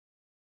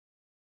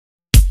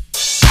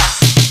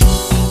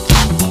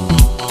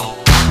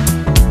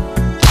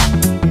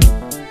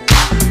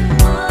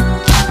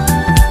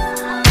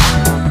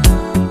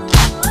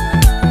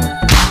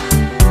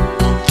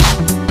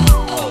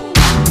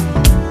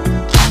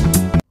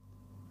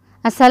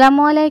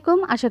আসসালামু আলাইকুম।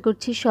 আশা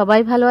করছি সবাই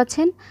ভালো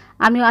আছেন।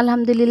 আমিও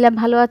আলহামদুলিল্লাহ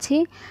ভালো আছি।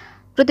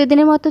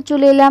 প্রতিদিনের মতো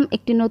চলে এলাম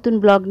একটি নতুন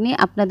ব্লগ নিয়ে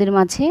আপনাদের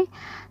মাঝে।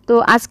 তো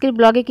আজকের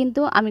ব্লগে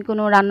কিন্তু আমি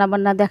কোনো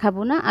রান্নাবান্না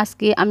দেখাবো না।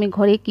 আজকে আমি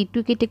ঘরে কি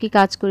টুকিটাকি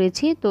কাজ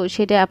করেছি তো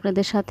সেটা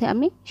আপনাদের সাথে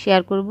আমি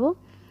শেয়ার করব।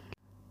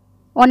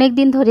 অনেক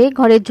দিন ধরে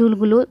ঘরের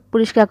ঝুলগুলো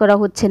পরিষ্কার করা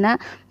হচ্ছে না।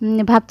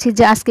 ভাবছি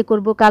যে আজকে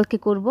করব কালকে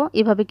করব,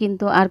 এভাবে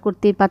কিন্তু আর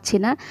করতেই পারছি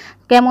না।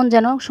 কেমন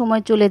যেন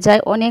সময় চলে যায়,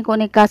 অনেক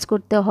অনেক কাজ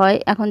করতে হয়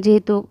এখন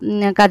যেহেতু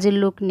কাজের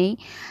লোক নেই।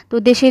 তো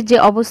দেশের যে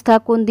অবস্থা,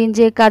 কোন দিন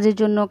যে কাজের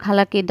জন্য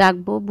খালাকে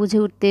ডাকবো বুঝে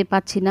উঠতে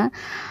পারছি না।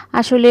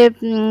 আসলে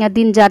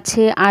দিন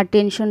যাচ্ছে আর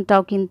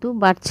টেনশনটাও কিন্তু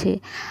বাড়ছে।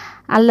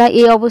 আল্লাহ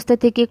এই অবস্থা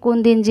থেকে কোন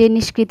দিন যে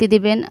নিষ্কৃতি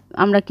দেবেন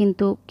আমরা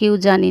কিন্তু কেউ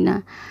জানি না।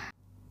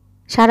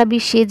 সারা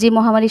বিশ্বে যে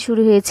মহামারী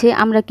শুরু হয়েছে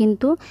আমরা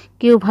কিন্তু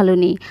কেউ ভালো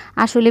নেই।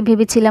 আসলে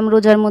ভেবেছিলাম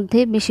রোজার মধ্যে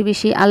বেশি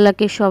বেশি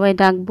আল্লাহকে সবাই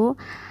ডাকবো,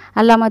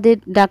 আল্লাহ আমাদের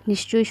ডাক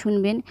নিশ্চয়ই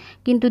শুনবেন।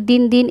 কিন্তু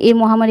দিন দিন এই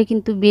মহামারী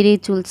কিন্তু বেড়েই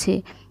চলছে।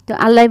 তো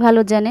আল্লাহ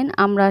ভালো জানেন,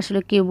 আমরা আসলে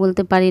কেউ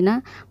বলতে পারি না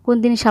কোন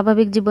দিন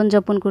স্বাভাবিক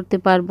জীবনযাপন করতে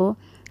পারবো।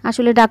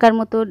 আসলে ডাকার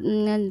মতো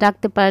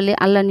ডাকতে পারলে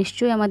আল্লাহ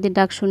নিশ্চয়ই আমাদের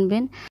ডাক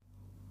শুনবেন।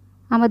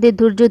 আমাদের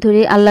ধৈর্য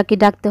ধরে আল্লাহকে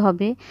ডাকতে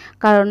হবে,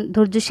 কারণ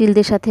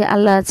ধৈর্যশীলদের সাথে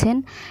আল্লাহ আছেন।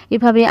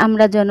 এভাবে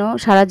আমরা যেন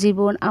সারা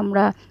জীবন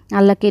আমরা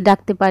আল্লাহকে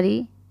ডাকতে পারি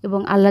এবং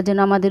আল্লাহ যেন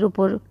আমাদের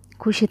উপর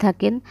খুশি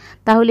থাকেন,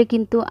 তাহলে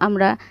কিন্তু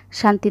আমরা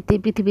শান্তিতে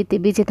পৃথিবীতে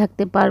বেঁচে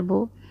থাকতে পারবো।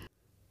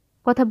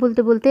 কথা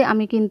বলতে বলতে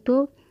আমি কিন্তু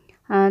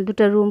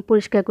দুটো রুম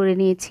পরিষ্কার করে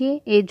নিয়েছি।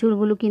 এই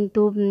ঝুলগুলো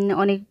কিন্তু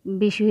অনেক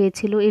বেশি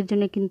হয়েছিল, এর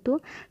জন্য কিন্তু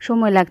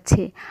সময়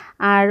লাগছে।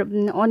 আর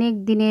অনেক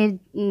দিনের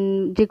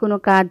যে কোনো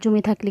কাজ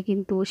জমে থাকলে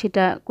কিন্তু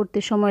সেটা করতে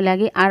সময়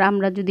লাগে। আর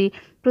আমরা যদি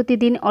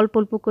প্রতিদিন অল্প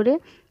অল্প করে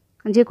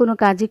যে কোনো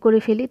কাজই করে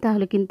ফেলি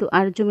তাহলে কিন্তু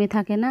আর জমে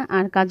থাকে না,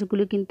 আর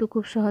কাজগুলো কিন্তু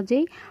খুব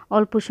সহজেই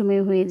অল্প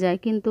সময়ে হয়ে যায়।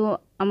 কিন্তু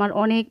আমার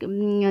অনেক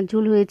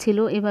ঝুল হয়েছিল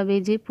এভাবে,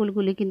 যে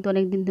ফুলগুলি কিন্তু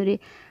অনেক দিন ধরে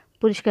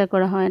পরিষ্কার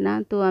করা হয় না।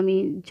 তো আমি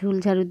ঝুল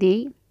ঝাড়ু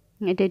দিই,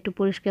 এটা একটু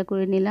পরিষ্কার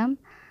করে নিলাম।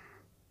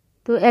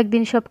 তো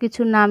একদিন সব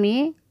কিছু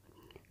নামিয়ে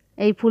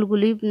এই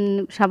ফুলগুলি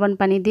সাবান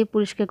পানি দিয়ে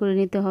পরিষ্কার করে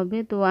নিতে হবে।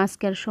 তো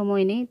আজকে আর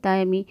সময় নেই, তাই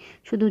আমি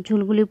শুধু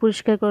ঝুলগুলি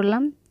পরিষ্কার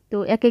করলাম। তো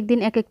এক এক দিন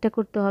এক একটা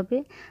করতে হবে,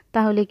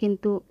 তাহলে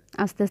কিন্তু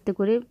আস্তে আস্তে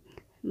করে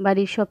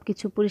বাড়ির সব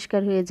কিছু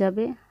পরিষ্কার হয়ে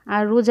যাবে।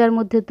 আর রোজার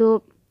মধ্যে তো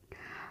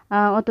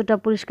অতটা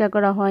পরিষ্কার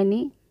করা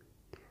হয়নি।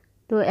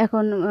 তো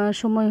এখন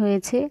সময়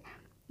হয়েছে,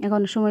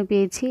 এখন সময়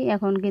পেয়েছি,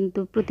 এখন কিন্তু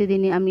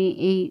প্রতিদিনই আমি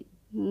এই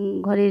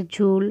ঘরের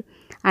ঝুল,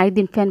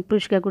 আরেকদিন ফ্যান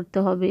পরিষ্কার করতে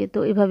হবে। তো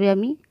এভাবে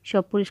আমি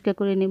সব পরিষ্কার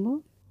করে নেব।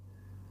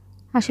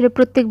 আসলে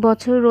প্রত্যেক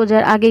বছর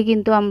রোজার আগে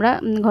কিন্তু আমরা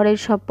ঘরের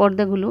সব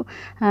পর্দাগুলো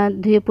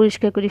ধুয়ে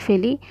পরিষ্কার করে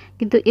ফেলি,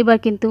 কিন্তু এবার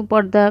কিন্তু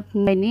পর্দা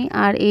হয়নি।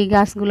 আর এই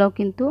গাছগুলোও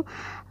কিন্তু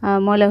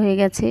ময়লা হয়ে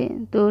গেছে।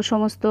 তো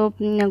সমস্ত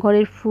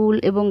ঘরের ফুল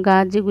এবং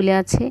গাছ যেগুলি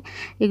আছে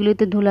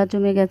এগুলিতে ধুলা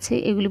জমে গেছে,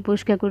 এগুলি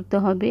পরিষ্কার করতে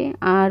হবে।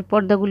 আর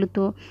পর্দাগুলো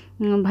তো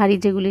ভারী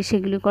যেগুলি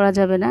সেগুলি করা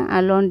যাবে না,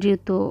 আর লন্ড্রিও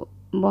তো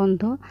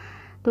বন্ধ।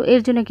 তো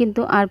এর জন্য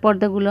কিন্তু আর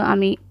পর্দাগুলো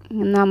আমি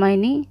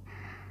নামাইনি।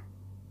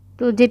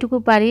 তো যেটুকু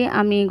পারি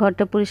আমি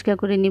ঘরটা পরিষ্কার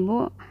করে নিব।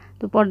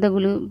 তো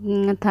পর্দাগুলো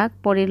থাক,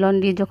 পরে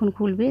লন্ড্রি যখন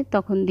খুলবে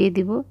তখন দিয়ে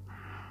দিব।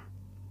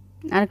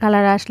 আর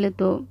কালার আসলে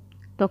তো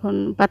তখন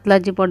পাতলা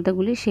যে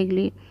পর্দাগুলি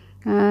সেগুলি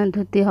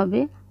ধুতে হবে।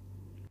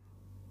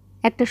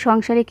 একটা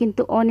সংসারে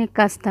কিন্তু অনেক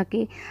কাজ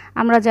থাকে,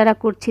 আমরা যারা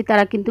করছি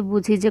তারা কিন্তু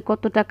বুঝি যে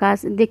কতটা কাজ,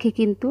 দেখে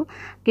কিন্তু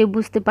কেউ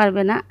বুঝতে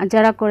পারবে না,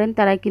 যারা করেন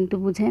তারাই কিন্তু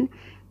বুঝেন।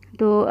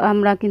 তো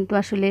আমরা কিন্তু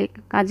আসলে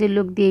কাজের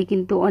লোক দিয়েই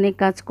কিন্তু অনেক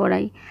কাজ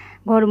করাই।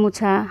 ঘর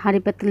মোছা,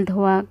 হাঁড়ি পাতিল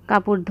ধোয়া,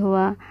 কাপড়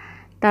ধোয়া,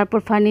 তারপর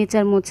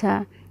ফার্নিচার মোছা,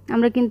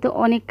 আমরা কিন্তু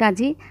অনেক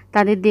কাজই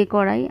তাদের দিয়ে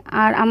করাই।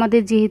 আর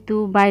আমাদের যেহেতু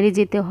বাইরে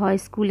যেতে হয়,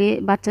 স্কুলে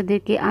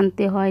বাচ্চাদেরকে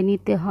আনতে হয়,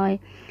 নিতে হয়,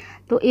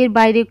 তো এর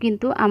বাইরেও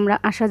কিন্তু আমরা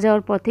আসা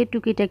যাওয়ার পথে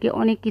টুকিটাকি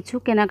অনেক কিছু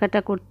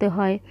কেনাকাটা করতে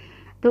হয়।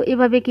 তো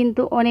এভাবে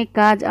কিন্তু অনেক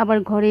কাজ, আবার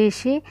ঘরে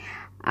এসে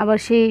আবার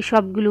সেই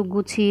সবগুলো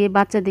গুছিয়ে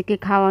বাচ্চাদেরকে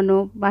খাওয়ানো,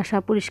 বাসা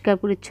পরিষ্কার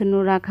পরিচ্ছন্ন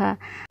রাখা।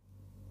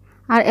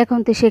 আর এখন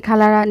তো সে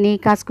খালারা নেই,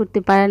 কাজ করতে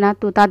পারে না,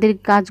 তো তাদের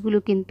কাজগুলো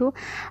কিন্তু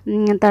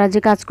তারা যে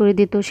কাজ করে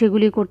দিত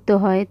সেগুলি করতে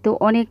হয়। তো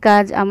অনেক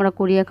কাজ আমরা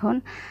করি এখন,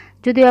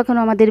 যদিও এখন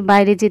আমাদের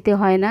বাইরে যেতে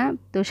হয় না।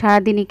 তো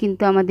সারাদিনই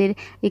কিন্তু আমাদের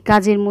এই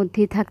কাজের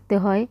মধ্যেই থাকতে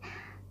হয়।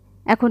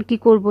 এখন কি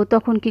করব,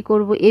 তখন কি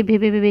করব, এই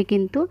ভেবে ভেবে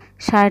কিন্তু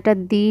সারাটা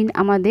দিন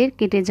আমাদের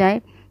কেটে যায়।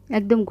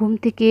 একদম ঘুম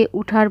থেকে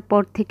ওঠার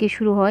পর থেকে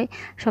শুরু হয়,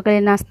 সকালে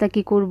নাস্তা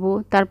কি করব,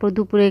 তারপর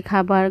দুপুরে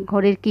খাবার,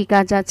 ঘরের কি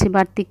কাজ আছে,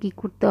 বাড়তি কি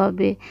করতে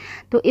হবে।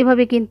 তো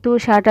এভাবে কিন্তু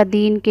সারাটা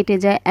দিন কেটে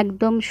যায়,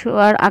 একদম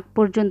শোয়ার আগ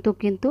পর্যন্ত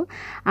কিন্তু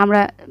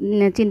আমরা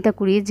চিন্তা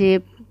করি যে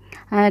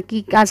কি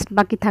কাজ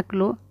বাকি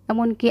থাকলো।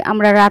 এমনকি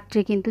আমরা রাত্রে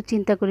কিন্তু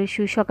চিন্তা করে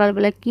শুই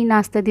সকালবেলা কি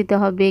নাস্তা দিতে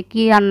হবে,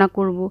 কি রান্না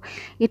করব,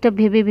 এটা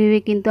ভেবে ভেবে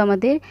কিন্তু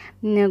আমাদের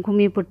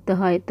ঘুমিয়ে পড়তে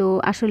হয়। তো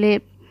আসলে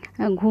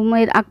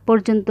ঘুমের আগ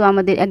পর্যন্ত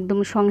আমাদের একদম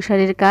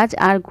সংসারের কাজ,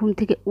 আর ঘুম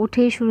থেকে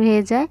উঠেই শুরু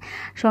হয়ে যায়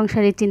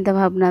সংসারের চিন্তা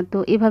ভাবনা। তো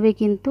এভাবে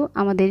কিন্তু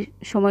আমাদের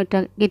সময়টা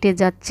কেটে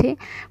যাচ্ছে,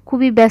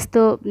 খুবই ব্যস্ত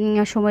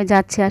সময়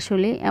যাচ্ছে।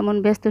 আসলে এমন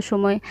ব্যস্ত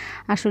সময়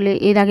আসলে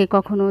এর আগে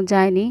কখনো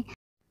যায়নি।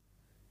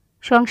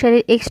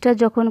 সংসারের এক্সট্রা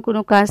যখন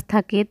কোনো কাজ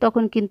থাকে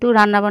তখন কিন্তু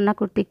রান্নাবান্না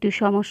করতে একটু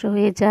সমস্যা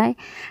হয়ে যায়,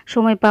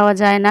 সময় পাওয়া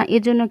যায় না।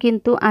 এজন্য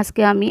কিন্তু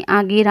আজকে আমি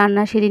আগেই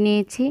রান্না সেরে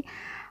নিয়েছি।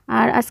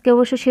 আর আজকে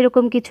অবশ্য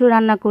সেরকম কিছু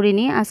রান্না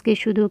করিনি, আজকে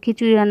শুধু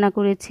খিচুড়ি রান্না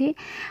করেছি।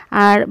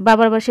 আর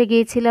বাবার বাসায়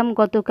গিয়েছিলাম,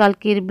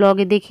 গতকালকের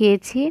ব্লগে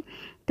দেখিয়েছি।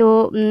 তো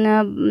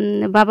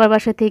বাবার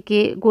বাসা থেকে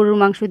গরুর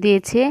মাংস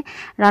দিয়েছে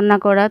রান্না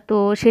করা, তো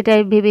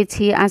সেটাই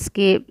ভেবেছি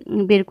আজকে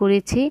বের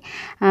করেছি,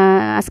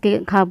 আজকে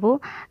খাবো।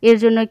 এর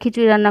জন্য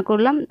খিচুড়ি রান্না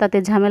করলাম, তাতে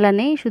ঝামেলা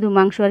নেই, শুধু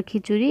মাংস আর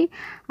খিচুড়ি।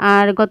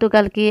 আর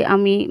গতকালকে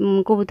আমি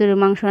কবুতরের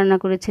মাংস রান্না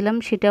করেছিলাম,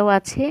 সেটাও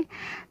আছে।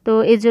 তো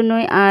এর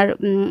জন্যই আর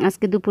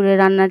আজকে দুপুরে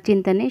রান্নার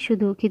চিন্তা নেই,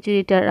 শুধু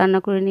খিচুড়িটা রান্না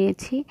করে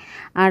নিয়েছি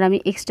আর আমি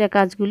এক্সট্রা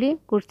কাজগুলি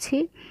করছি।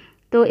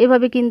 তো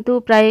এভাবে কিন্তু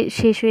প্রায়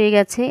শেষ হয়ে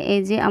গেছে।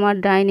 এই যে আমার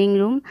ডাইনিং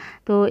রুম,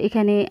 তো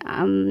এখানে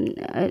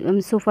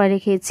সোফা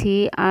রেখেছি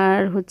আর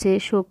হচ্ছে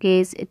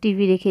শোকেস,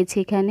 টিভি রেখেছি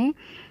এখানে।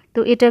 তো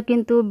এটা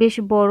কিন্তু বেশ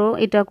বড়,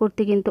 এটা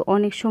করতে কিন্তু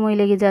অনেক সময়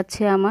লেগে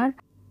যাচ্ছে আমার।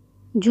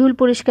 ঝুল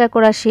পরিষ্কার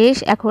করা শেষ,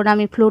 এখন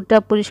আমি ফ্লোরটা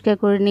পরিষ্কার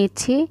করে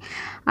নিচ্ছি।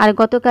 আর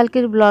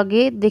গতকালকের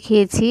ব্লগে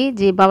দেখিয়েছি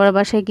যে বাবার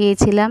বাসায়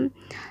গিয়েছিলাম,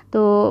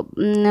 তো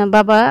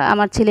বাবা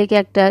আমার ছেলেকে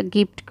একটা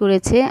গিফট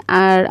করেছে।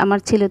 আর আমার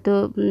ছেলে তো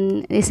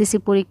এসএসসি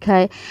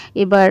পরীক্ষায়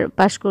এবার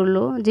পাশ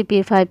করলো,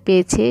 জিপিএ 5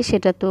 পেয়েছে,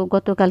 সেটা তো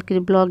গতকালকের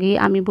ব্লগে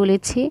আমি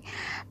বলেছি।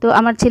 তো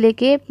আমার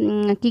ছেলেকে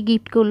কি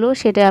গিফট করলো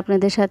সেটা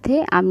আপনাদের সাথে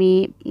আমি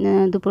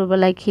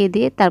দুপুরবেলায় খেয়ে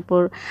দিয়ে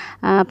তারপর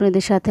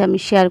আপনাদের সাথে আমি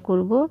শেয়ার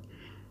করব।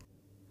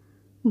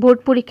 বোর্ড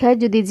পরীক্ষায়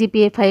যদি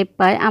জিপিএ 5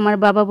 পায়, আমার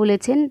বাবা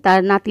বলেছেন তার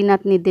নাতি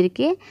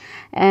নাতনিদেরকে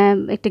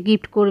একটা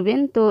গিফট করবেন।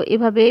 তো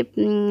এভাবে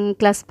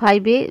ক্লাস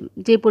 5-এ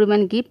যে পরিমাণ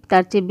গিফট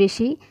তার চেয়ে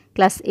বেশি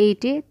ক্লাস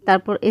 8-এ,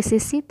 তারপর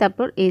এসএসসি,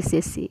 তারপর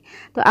এইচএসসি।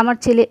 তো আমার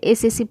ছেলে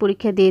এসএসসি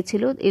পরীক্ষা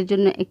দিয়েছিল, এর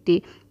জন্য একটি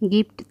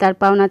গিফট তার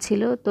পাওনা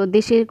ছিল। তো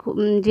দেশের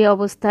যে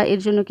অবস্থা, এর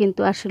জন্য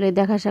কিন্তু আসলে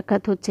দেখা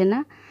সাক্ষাৎ হচ্ছে না।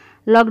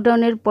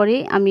 লকডাউনের পরে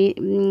আমি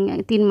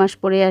 3 মাস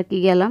পরে আর কি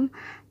গেলাম,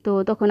 তো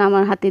তখন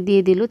আমার হাতে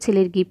দিয়ে দিল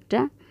ছেলের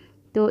গিফটটা।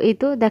 তো এই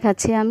তো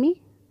দেখাচ্ছি আমি।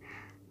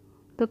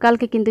 তো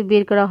কালকে কিন্তু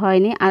বের করা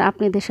হয়নি আর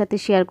আপনাদের সাথে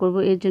শেয়ার করব,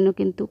 এর জন্য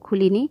কিন্তু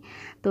খুলিনি।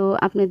 তো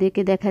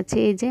আপনাদেরকে দেখাচ্ছি,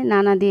 এই যে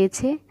নানা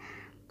দিয়েছে।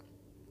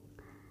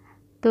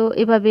 তো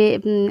এভাবে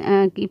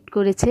গিফট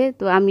করেছে,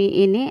 তো আমি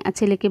এনে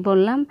ছেলেকে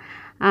বললাম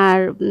আর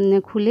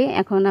খুলে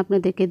এখন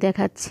আপনাদেরকে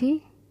দেখাচ্ছি।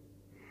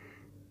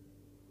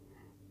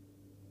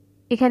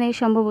 এখানে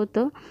সম্ভবত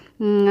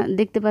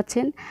দেখতে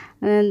পাচ্ছেন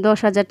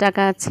 10,000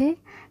 টাকা আছে।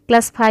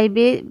 ক্লাস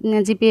 5-এ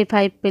জিপিএ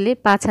 5 পেলে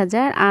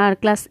 5,000, আর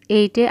ক্লাস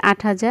 8-এ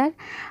 8,000,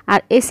 আর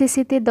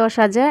এসএসসিতে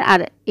 10,000, আর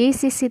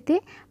এইচএসসিতে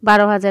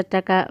 12,000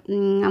 টাকা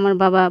আমার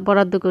বাবা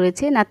বরাদ্দ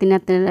করেছে। নাতি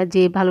নাতনিরা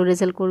যে ভালো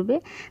রেজাল্ট করবে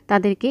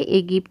তাদেরকে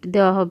এই গিফট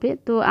দেওয়া হবে।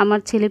 তো আমার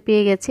ছেলে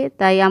পেয়ে গেছে,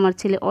 তাই আমার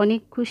ছেলে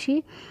অনেক খুশি।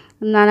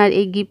 নানার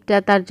এই গিফটটা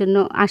তার জন্য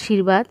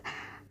আশীর্বাদ।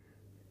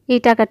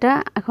 এই টাকাটা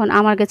এখন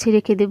আমার কাছে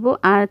রেখে দেব,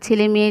 আর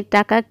ছেলে মেয়ের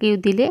টাকা কেউ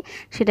দিলে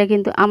সেটা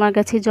কিন্তু আমার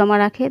কাছে জমা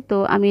রাখে, তো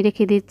আমি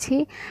রেখে দিচ্ছি।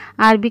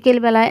 আর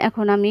বিকেলবেলায়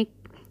এখন আমি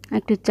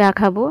একটু চা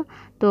খাবো,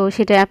 তো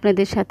সেটা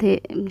আপনাদের সাথে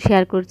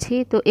শেয়ার করছি।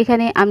 তো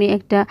এখানে আমি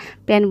একটা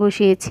প্যান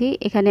বসিয়েছি,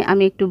 এখানে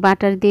আমি একটু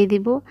বাটার দিয়ে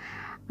দিব।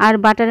 আর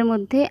বাটারের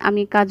মধ্যে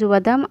আমি কাজু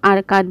বাদাম আর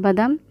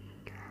কাঠবাদাম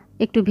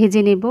একটু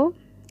ভেজে নেব।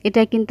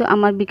 এটা কিন্তু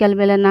আমার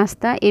বিকালবেলা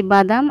নাস্তা। এই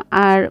বাদাম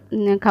আর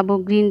খাবো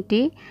গ্রিন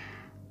টি।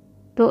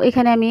 তো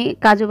এখানে আমি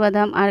কাজু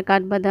বাদাম আর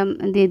কাঠবাদাম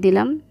দিয়ে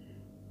দিলাম।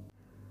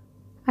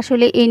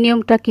 আসলে এই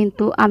নিয়মটা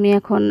কিন্তু আমি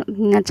এখন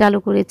চালু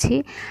করেছি।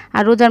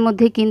 আর রোজার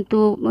মধ্যে কিন্তু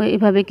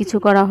এভাবে কিছু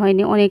করা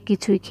হয়নি, অনেক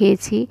কিছুই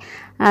খেয়েছি।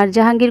 আর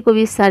জাহাঙ্গীর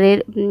কবির স্যারের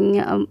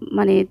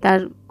মানে তার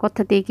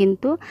কথাতেই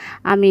কিন্তু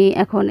আমি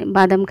এখন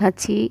বাদাম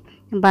খাচ্ছি,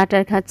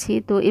 বাটার খাচ্ছি।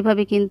 তো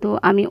এভাবে কিন্তু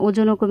আমি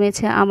ওজনও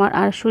কমেছে আমার,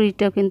 আর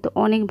শরীরটাও কিন্তু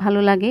অনেক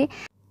ভালো লাগে।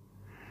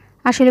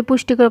 আসলে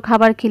পুষ্টিকর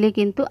খাবার খেলে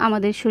কিন্তু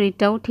আমাদের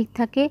শরীরটাও ঠিক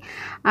থাকে,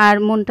 আর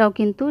মনটাও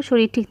কিন্তু,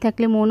 শরীর ঠিক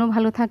থাকলে মনও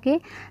ভালো থাকে।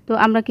 তো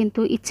আমরা কিন্তু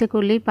ইচ্ছে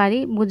করলেই পারি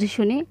বুঝে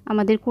শুনে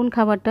আমাদের কোন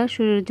খাবারটা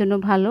শরীরের জন্য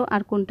ভালো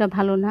আর কোনটা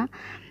ভালো না,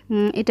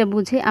 এটা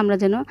বুঝে আমরা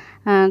যেন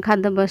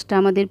খাদ্যাভ্যাসটা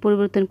আমাদের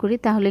পরিবর্তন করি,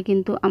 তাহলে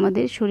কিন্তু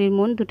আমাদের শরীর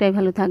মন দুটাই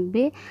ভালো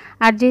থাকবে।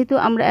 আর যেহেতু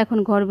আমরা এখন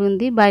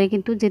ঘরবন্দি, বাইরে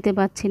কিন্তু যেতে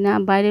পারছি না,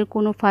 বাইরের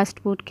কোনো ফাস্ট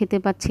ফুড খেতে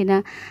পাচ্ছি না,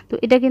 তো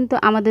এটা কিন্তু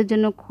আমাদের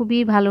জন্য খুবই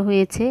ভালো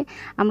হয়েছে।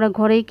 আমরা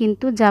ঘরেই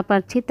কিন্তু যা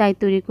পারছি তাই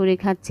তৈরি করে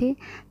খাচ্ছি।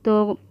 তো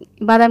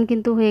বাদাম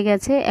কিন্তু হয়ে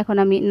গেছে, এখন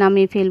আমি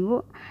নামিয়ে ফেলবো।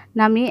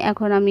 নামিয়ে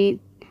এখন আমি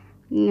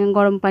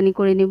গরম পানি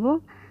করে নেব।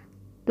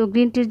 তো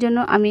গ্রিন টির জন্য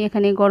আমি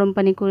এখানে গরম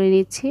পানি করে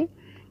নিচ্ছি।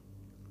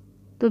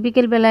 তো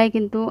বিকেলবেলায়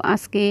কিন্তু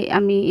আজকে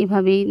আমি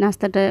এভাবেই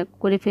নাস্তাটা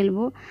করে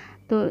ফেলবো।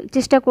 তো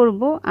চেষ্টা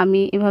করব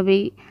আমি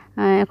এভাবেই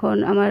এখন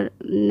আমার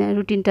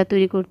রুটিনটা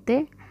তৈরি করতে।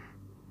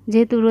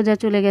 যেহেতু রোজা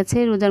চলে গেছে,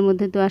 রোজার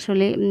মধ্যে তো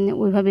আসলে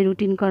ওইভাবে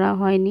রুটিন করা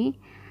হয়নি।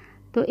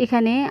 তো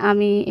এখানে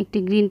আমি একটি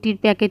গ্রিন টির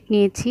প্যাকেট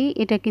নিয়েছি,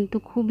 এটা কিন্তু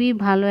খুবই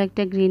ভালো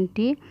একটা গ্রিন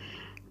টি।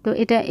 তো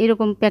এটা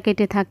এরকম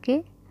প্যাকেটে থাকে,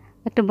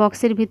 একটা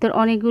বক্সের ভিতর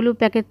অনেকগুলো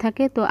প্যাকেট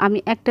থাকে, তো আমি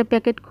একটা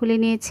প্যাকেট খুলে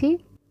নিয়েছি।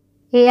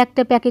 এই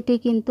একটা প্যাকেটে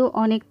কিন্তু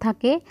অনেক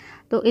থাকে,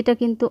 তো এটা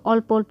কিন্তু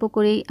অল্প অল্প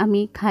করেই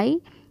আমি খাই।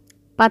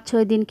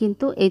 5-6 দিন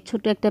কিন্তু এই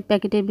ছোট একটা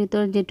প্যাকেটের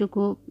ভিতর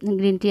যেটুকু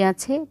গ্রিন টি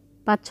আছে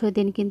 5-6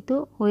 দিন কিন্তু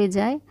হয়ে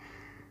যায়।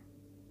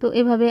 তো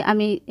এভাবে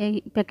আমি এই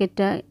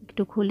প্যাকেটটা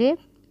একটু খুলে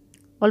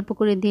অল্প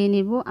করে দিয়ে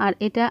নিব। আর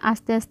এটা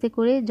আস্তে আস্তে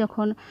করে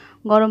যখন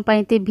গরম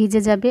পানিতে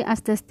ভিজে যাবে,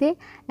 আস্তে আস্তে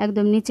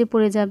একদম নিচে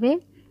পড়ে যাবে,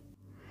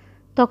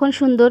 তখন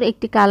সুন্দর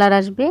একটি কালার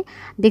আসবে।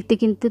 দেখতে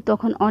কিন্তু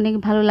তখন অনেক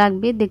ভালো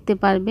লাগবে, দেখতে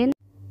পারবেন।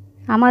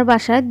 আমার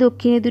বাসায়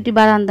দক্ষিণে 2টি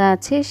বারান্দা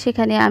আছে,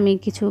 সেখানে আমি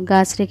কিছু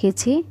গাছ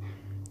রেখেছি।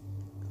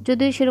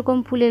 যদিও সেরকম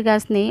ফুলের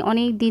গাছ নেই,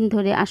 অনেক দিন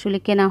ধরে আসলে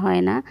কেনা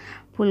হয় না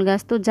ফুল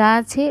গাছ। তো যা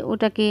আছে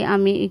ওটাকে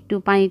আমি একটু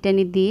পানি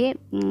টানি দিয়ে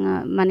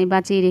মানে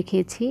বাঁচিয়ে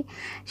রেখেছি,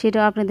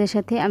 সেটাও আপনাদের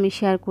সাথে আমি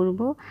শেয়ার করব।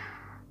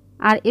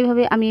 আর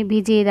এভাবে আমি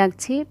ভিজিয়ে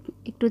রাখছি,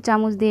 একটু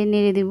চামচ দিয়ে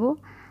নেড়ে দেব।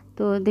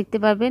 তো দেখতে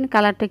পারবেন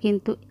কালারটা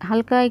কিন্তু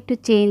হালকা একটু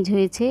চেঞ্জ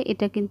হয়েছে,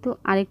 এটা কিন্তু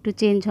আরেকটু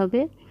চেঞ্জ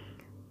হবে।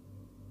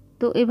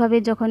 তো এভাবে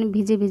যখন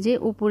ভিজে ভিজে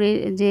উপরে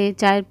যে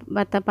চায়ের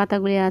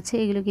পাতাগুলি আছে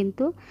এগুলো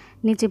কিন্তু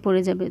নিচে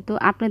পড়ে যাবে। তো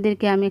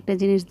আপনাদেরকে আমি একটা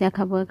জিনিস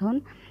দেখাবো, এখন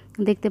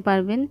দেখতে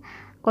পারবেন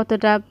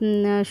কতটা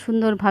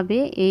সুন্দরভাবে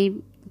এই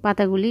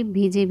পাতাগুলি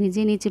ভিজে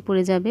ভিজে নিচে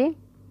পড়ে যাবে।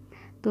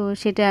 তো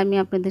সেটা আমি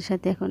আপনাদের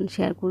সাথে এখন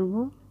শেয়ার করব।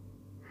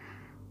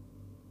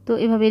 তো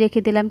এভাবে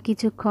রেখে দিলাম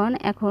কিছুক্ষণ,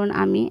 এখন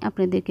আমি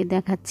আপনাদেরকে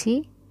দেখাচ্ছি।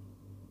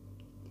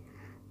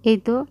 এই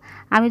তো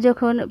আমি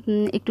যখন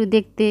একটু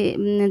দেখতে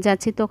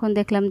যাচ্ছি, তখন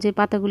দেখলাম যে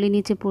পাতাগুলি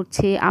নিচে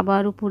পড়ছে,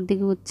 আবার উপর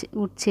দিকে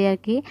উঠছে আর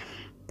কি।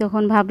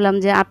 তখন ভাবলাম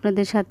যে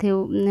আপনাদের সাথেও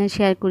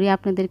শেয়ার করি,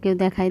 আপনাদেরকেও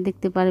দেখাই,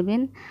 দেখতে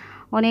পারবেন।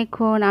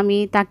 অনেকক্ষণ আমি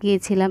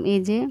তাকিয়েছিলাম, এই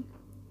যে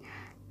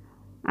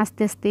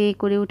আস্তে আস্তে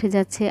করে উঠে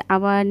যাচ্ছে,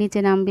 আবার নিচে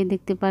নামবে,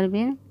 দেখতে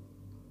পারবেন।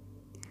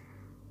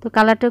 তো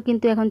কালারটাও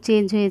কিন্তু এখন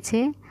চেঞ্জ হয়েছে।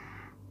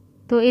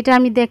 তো এটা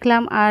আমি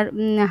দেখলাম আর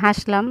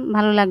হাসলাম,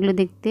 ভালো লাগলো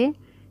দেখতে।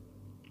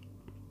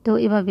 তো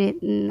এভাবে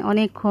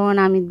অনেকক্ষণ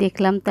আমি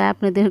দেখলাম, তাই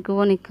আপনাদেরকেও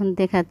অনেকক্ষণ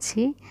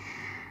দেখাচ্ছি।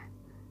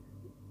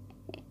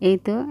 এই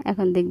তো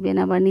এখন দেখবেন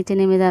আবার নিচে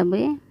নেমে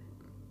যাবে,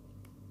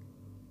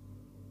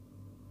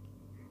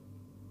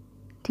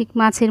 ঠিক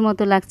মাছের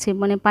মতো লাগছে,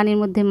 মানে পানির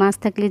মধ্যে মাছ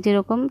থাকলে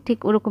যেরকম ঠিক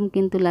ওরকম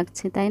কিন্তু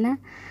লাগছে, তাই না?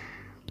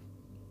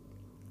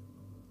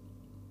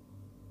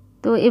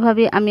 তো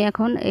এভাবে আমি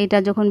এখন এটা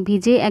যখন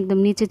ভিজে একদম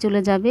নিচে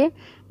চলে যাবে,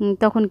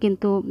 তখন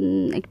কিন্তু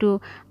একটু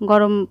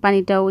গরম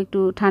পানিটাও একটু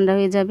ঠান্ডা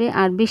হয়ে যাবে।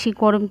 আর বেশি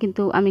গরম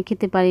কিন্তু আমি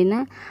খেতে পারি না,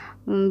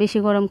 বেশি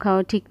গরম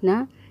খাওয়া ঠিক না।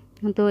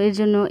 তো এর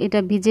জন্য এটা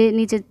ভিজে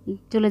নিচে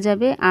চলে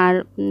যাবে, আর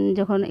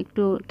যখন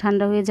একটু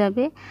ঠান্ডা হয়ে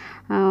যাবে,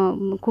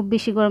 খুব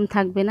বেশি গরম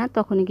থাকবে না,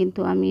 তখনই কিন্তু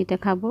আমি এটা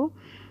খাবো।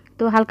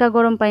 তো হালকা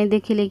গরম পানি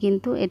দিয়ে খেলে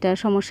কিন্তু এটা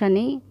সমস্যা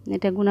নেই,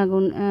 এটা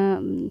গুণাগুণ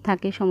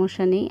থাকে,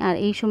 সমস্যা নেই। আর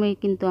এই সময়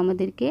কিন্তু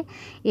আমাদেরকে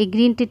এই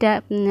গ্রিন টিটা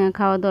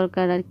খাওয়া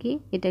দরকার আর কি,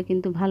 এটা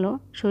কিন্তু ভালো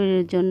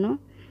শরীরের জন্য।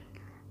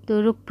 তো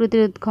রোগ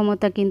প্রতিরোধ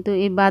ক্ষমতা কিন্তু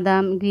এই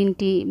বাদাম গ্রিন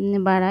টি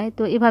বাড়ায়।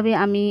 তো এভাবে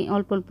আমি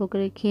অল্প অল্প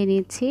করে খেয়ে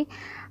নিচ্ছি।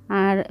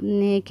 আর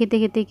খেতে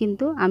খেতে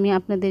কিন্তু আমি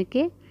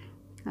আপনাদেরকে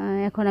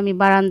এখন আমি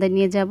বারান্দায়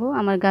নিয়ে যাব,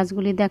 আমার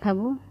গাছগুলি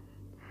দেখাবো।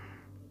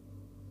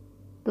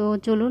 তো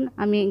চলুন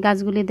আমি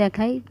গাছগুলি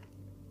দেখাই।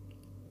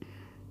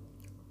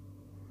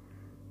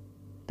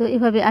 তো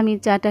এভাবে আমি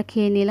চাটা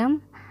খেয়ে নিলাম,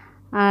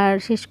 আর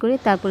শেষ করে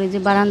তারপরে যে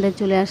বারান্দায়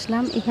চলে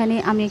আসলাম। এখানে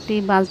আমি একটি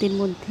বালতির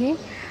মধ্যে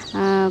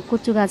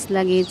কচু গাছ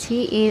লাগিয়েছি।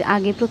 এর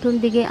আগে প্রথম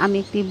দিকে আমি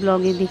একটি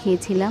ব্লগে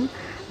দেখিয়েছিলাম,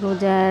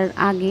 রোজার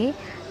আগে।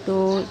 তো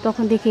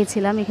তখন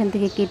দেখিয়েছিলাম এখান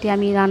থেকে কেটে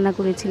আমি রান্না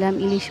করেছিলাম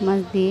ইলিশ মাছ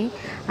দিয়ে।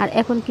 আর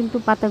এখন কিন্তু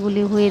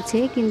পাতাগুলি হয়েছে,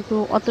 কিন্তু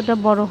অতটা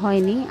বড়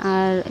হয়নি,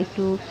 আর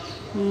একটু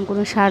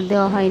কোনো সার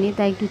দেওয়া হয়নি,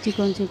 তাই একটু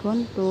চিকন চিকন।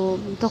 তো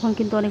তখন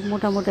কিন্তু অনেক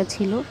মোটা মোটা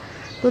ছিল।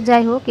 তো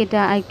যাই হোক, এটা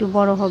আরেকটু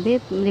বড় হবে,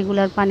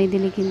 রেগুলার পানি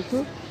দিলে কিন্তু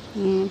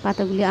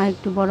পাতাগুলি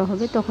আরেকটু বড়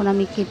হবে, তখন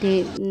আমি কেটে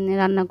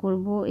রান্না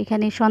করব।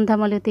 এখানে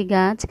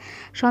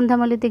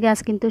সন্ধ্যামালতী গাছ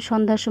কিন্তু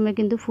সন্ধ্যার সময়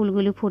কিন্তু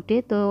ফুলগুলি ফোটে।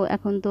 তো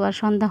এখন তো আর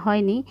সন্ধ্যা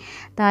হয়নি,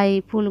 তাই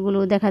ফুলগুলো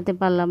দেখাতে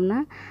পারলাম না।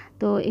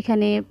 তো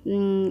এখানে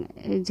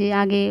যে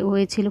আগে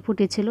হয়েছিল,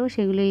 ফুটেছিল,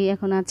 সেগুলোই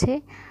এখন আছে।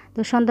 তো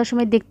সন্ধ্যার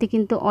সময় দেখতে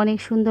কিন্তু অনেক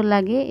সুন্দর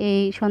লাগে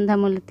এই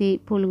সন্ধ্যামালতী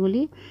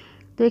ফুলগুলি।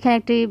 তো এখানে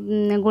একটি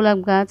গোলাপ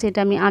গাছ, এটা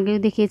আমি আগেও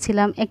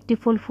দেখিয়েছিলাম, একটি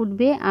ফুল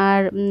ফুটবে, আর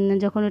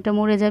যখন ওটা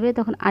মরে যাবে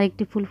তখন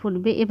আরেকটি ফুল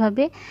ফুটবে।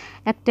 এভাবে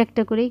একটা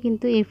একটা করেই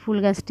কিন্তু এই ফুল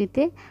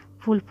গাছটিতে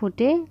ফুল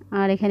ফোটে।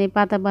 আর এখানে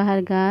পাতাবাহার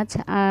গাছ,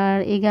 আর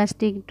এই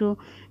গাছটি একটু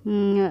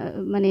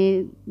মানে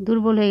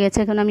দুর্বল হয়ে গেছে,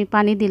 এখন আমি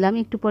পানি দিলাম,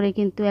 একটু পরে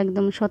কিন্তু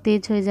একদম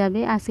সতেজ হয়ে যাবে।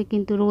 আজকে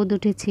কিন্তু রোদ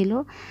উঠেছিল,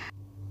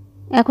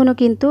 এখনও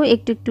কিন্তু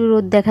একটু একটু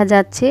রোদ দেখা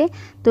যাচ্ছে।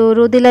 তো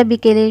রোদেলা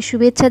বিকেলে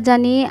শুভেচ্ছা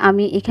জানিয়ে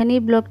আমি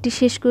এখানেই ব্লগটি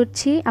শেষ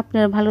করছি।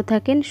 আপনারা ভালো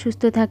থাকেন,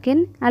 সুস্থ থাকেন,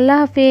 আল্লাহ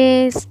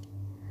হাফেজ।